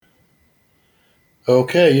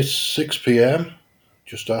Okay, it's 6 p.m.,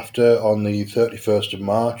 just after on the 31st of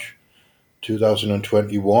March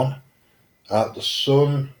 2021. The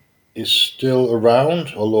sun is still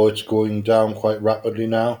around, although it's going down quite rapidly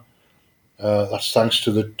now. That's thanks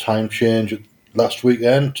to the time change last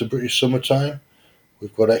weekend to British summertime.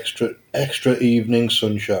 We've got extra evening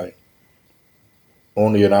sunshine.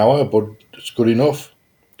 Only an hour, but it's good enough.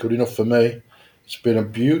 Good enough for me. It's been a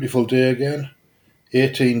beautiful day again.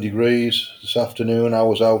 18 degrees this afternoon. I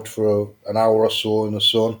was out for an hour or so in the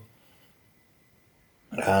sun,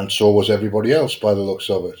 and so was everybody else by the looks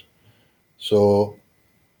of it. So,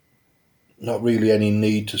 not really any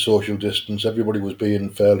need to social distance. Everybody was being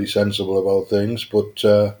fairly sensible about things, but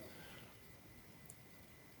I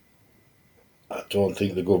don't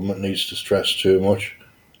think the government needs to stress too much.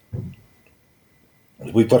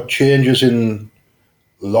 We've got changes in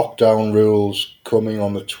lockdown rules coming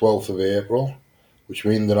on the 12th of April, which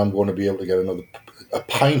means that I'm going to be able to get a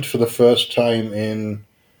pint for the first time in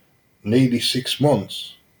nearly 6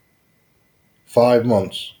 months, 5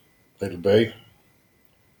 months it'll be.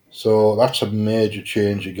 So that's a major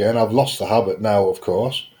change again. I've lost the habit now, of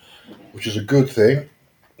course, which is a good thing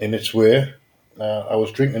in its way. I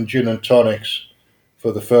was drinking gin and tonics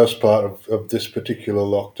for the first part of this particular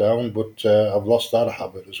lockdown, but I've lost that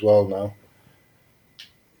habit as well now.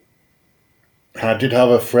 I did have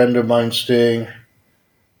a friend of mine staying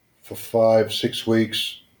for 5, 6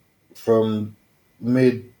 weeks from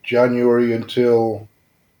mid January until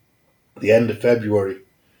the end of February,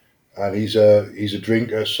 and he's a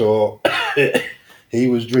drinker, so he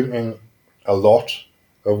was drinking a lot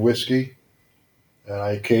of whiskey, and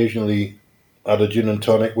I occasionally had a gin and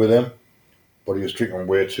tonic with him, but he was drinking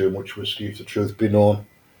way too much whiskey, if the truth be known.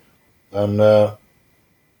 And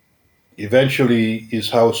eventually, his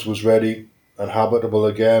house was ready and habitable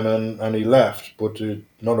again, and he left, but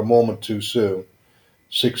not a moment too soon.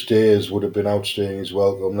 6 days would have been outstaying his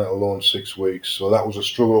welcome, let alone 6 weeks. So that was a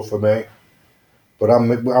struggle for me. But I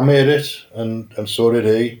made it, and so did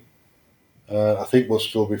he. I think we'll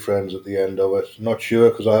still be friends at the end of it. Not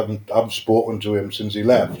sure because I haven't spoken to him since he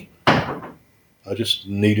left. I just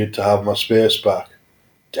needed to have my space back.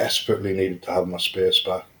 Desperately needed to have my space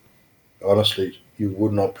back. Honestly, you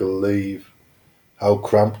would not believe how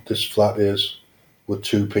cramped this flat is with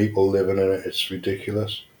two people living in it. It's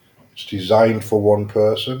ridiculous. It's designed for one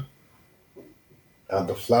person, and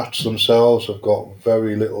the flats themselves have got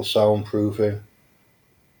very little soundproofing.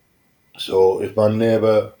 So if my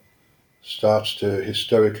neighbour starts to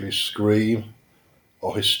hysterically scream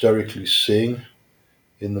or hysterically sing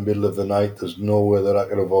in the middle of the night, there's no way that I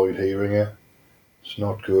can avoid hearing it. It's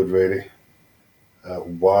not good, really.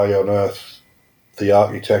 Why on earth the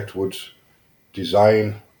architect would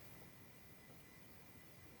design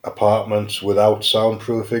apartments without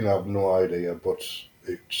soundproofing, I have no idea, but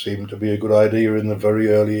it seemed to be a good idea in the very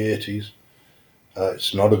early 80s.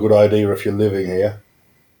 It's not a good idea if you're living here.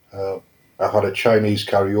 Uh, I've had a Chinese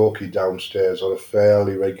karaoke downstairs on a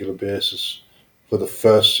fairly regular basis for the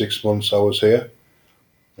first 6 months I was here,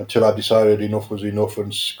 until I decided enough was enough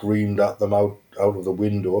and screamed at them out of the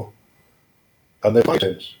window. And they've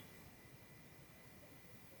since,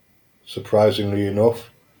 surprisingly enough,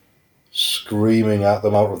 screaming at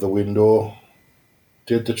them out of the window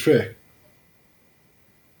did the trick.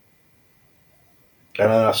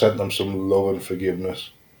 And then I sent them some love and forgiveness,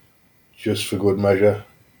 just for good measure.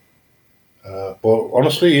 But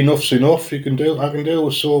honestly, enough's enough. I can deal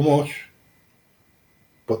with so much.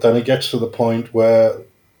 But then it gets to the point where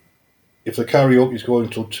if the karaoke's going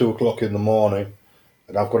till 2 o'clock in the morning,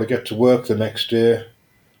 and I've got to get to work the next day,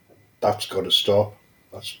 that's got to stop.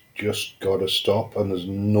 That's just got to stop, and there's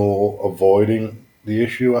no avoiding the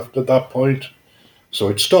issue after that point. So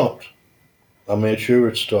it stopped. I made sure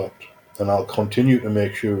it stopped, and I'll continue to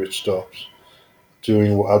make sure it stops.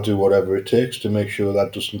 I'll do whatever it takes to make sure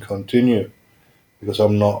that doesn't continue, because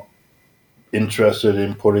I'm not interested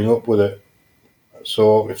in putting up with it.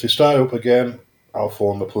 So if they start up again, I'll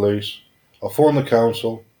phone the police. I'll phone the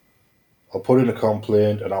council. I'll put in a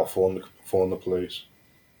complaint, and I'll phone the police.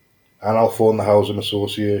 And I'll phone the housing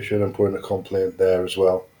association and put in a complaint there as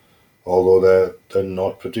well. Although they're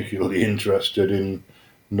not particularly interested in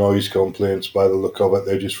noise complaints by the look of it,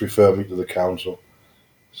 they just refer me to the council.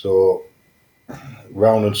 So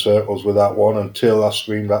round in circles with that one until I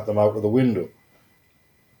screamed at them out of the window.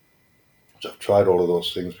 So I've tried all of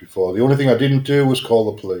those things before. The only thing I didn't do was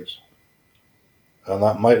call the police. And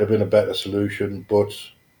that might have been a better solution, but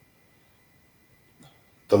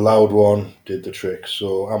the loud one did the trick.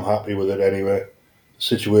 So I'm happy with it anyway. The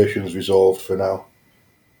situation's resolved for now.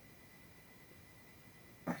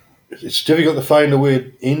 it's difficult to find a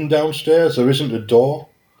way in downstairs. There isn't a door,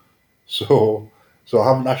 so I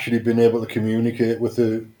haven't actually been able to communicate with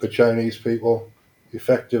the Chinese people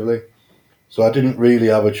effectively. So I didn't really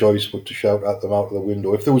have a choice but to shout at them out of the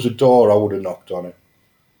window. If there was a door, I would have knocked on it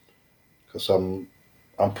because I'm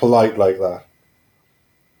polite like that.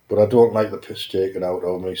 But I don't like the piss taken out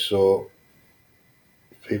of me. So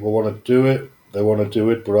if people want to do it, they want to do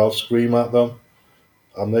it. But I'll scream at them.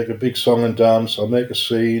 I'll make a big song and dance. I'll make a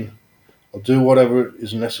scene. I'll do whatever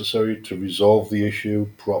is necessary to resolve the issue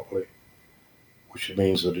properly, which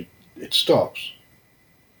means that it stops.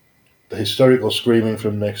 The hysterical screaming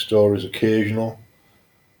from next door is occasional.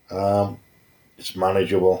 Um, it's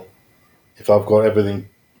manageable. If I've got everything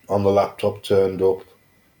on the laptop turned up,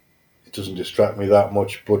 it doesn't distract me that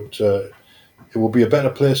much. But it would be a better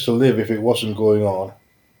place to live if it wasn't going on.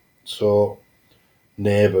 So,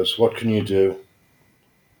 neighbours, what can you do?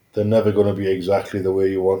 They're never going to be exactly the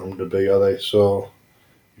way you want them to be, are they? So,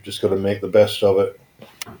 you've just got to make the best of it.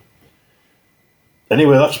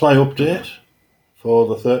 Anyway, that's my update for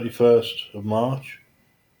the 31st of March.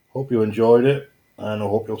 Hope you enjoyed it, and I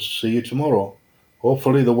hope you'll see you tomorrow.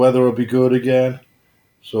 Hopefully, the weather will be good again.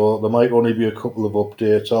 So there might only be a couple of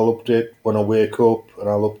updates. I'll update when I wake up, and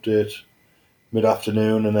I'll update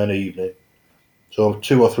mid-afternoon and then evening. So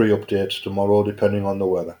 2 or 3 updates tomorrow, depending on the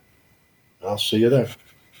weather. I'll see you then.